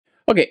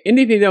Okay, in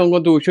this video, I'm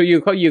going to show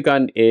you how you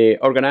can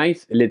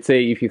organize. Let's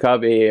say if you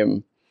have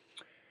a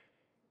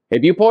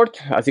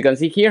viewport, as you can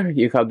see here,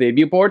 you have the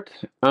viewport,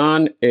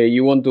 and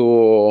you want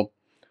to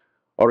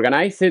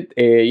organize it.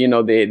 You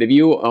know, the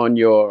view on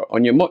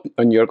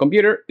your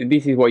computer.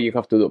 This is what you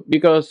have to do,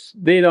 because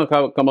they don't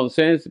have common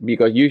sense.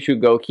 Because you should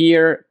go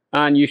here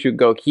and you should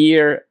go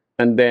here,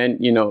 and then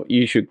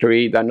you should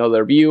create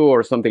another view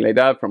or something like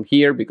that from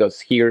here, because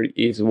here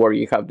is where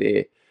you have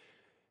the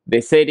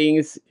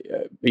settings.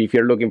 If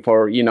you're looking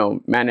for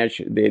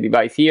manage the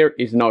device, here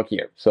is not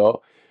here.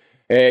 So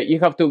you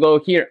have to go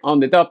here on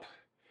the top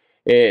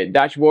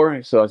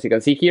dashboard. So as you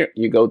can see here,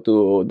 you go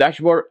to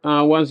dashboard,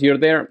 and once you're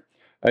there,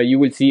 you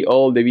will see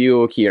all the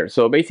view here.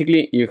 So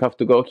basically you have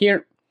to go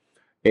here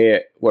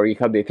where you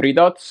have the three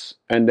dots,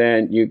 and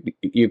then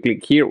you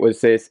click here where it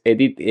says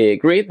edit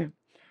grid.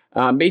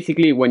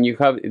 Basically when you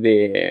have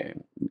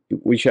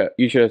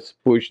you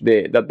just push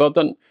that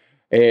button,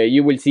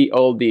 you will see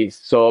all these.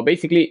 So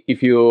basically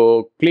if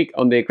you click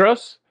on the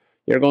cross,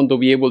 you're going to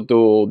be able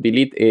to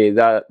delete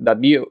that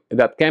view,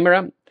 that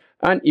camera.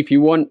 And if you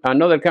want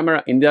another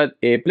camera in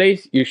that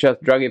place, you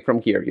just drag it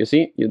from here. You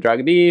see, you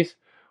drag this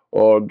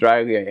or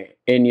drag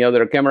any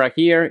other camera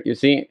here, you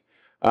see.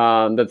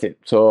 That's it.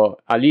 So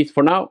at least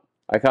for now,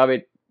 I have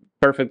it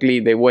perfectly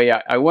the way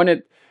I want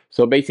it.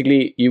 So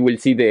basically you will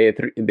see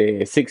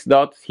the 6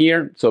 dots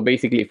here. So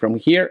basically from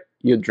here,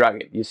 you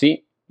drag it, you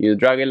see, you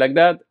drag it like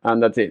that,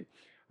 and that's it.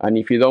 And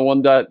if you don't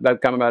want that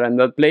camera in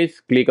that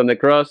place, click on the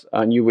cross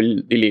and you will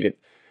delete it.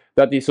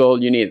 That is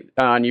all you need.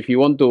 And if you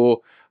want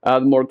to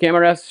add more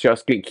cameras,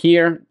 just click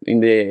here in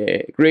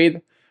the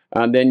grid,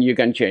 and then you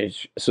can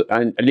change. So,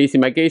 and at least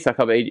in my case, I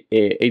have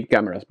 8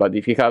 cameras. But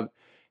if you have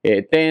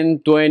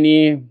 10,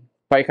 20,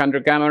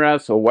 500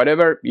 cameras or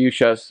whatever, you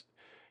just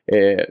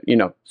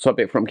swap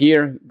it from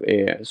here,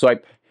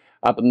 swipe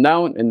up and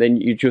down, and then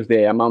you choose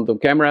the amount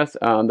of cameras,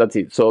 and that's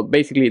it. So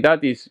basically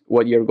that is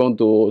what you're going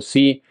to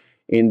see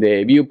in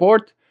the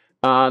viewport,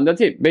 and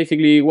that's it.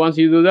 Basically once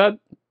you do that,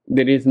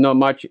 there is not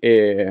much.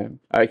 Here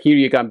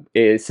you can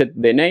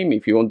set the name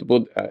if you want to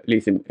put, at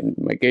least in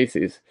my case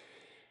is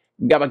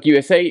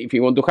GabakUSA. If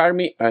you want to hire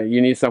me,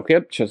 you need some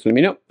help, just let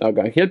me know, I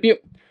can help you.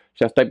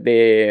 Just type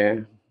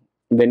the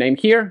name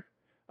here,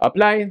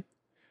 apply,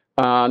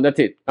 and that's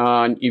it.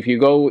 And if you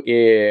go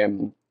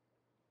to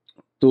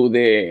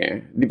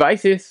the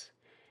devices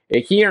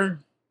here,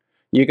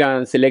 you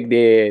can select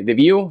the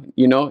view.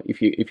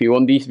 If you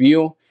want this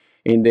view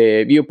in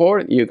the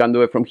viewport, you can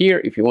do it from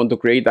here. If you want to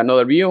create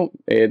another view,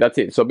 that's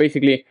it. So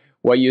basically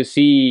what you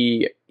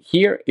see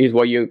here is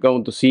what you're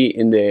going to see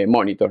in the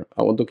monitor.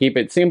 I want to keep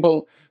it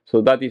simple, so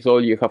that is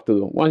all you have to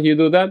do. Once you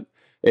do that,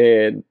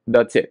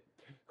 that's it.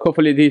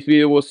 Hopefully this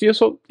video was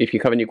useful. If you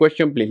have any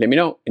question, please let me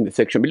know in the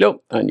section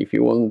below. And if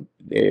you want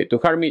to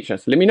hire me,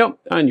 just let me know.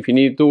 And if you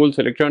need tools,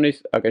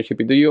 electronics, I can ship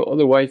it to you.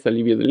 Otherwise, I'll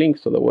leave you the link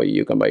so that way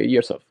you can buy it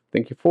yourself.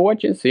 Thank you for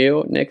watching. See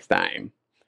you next time.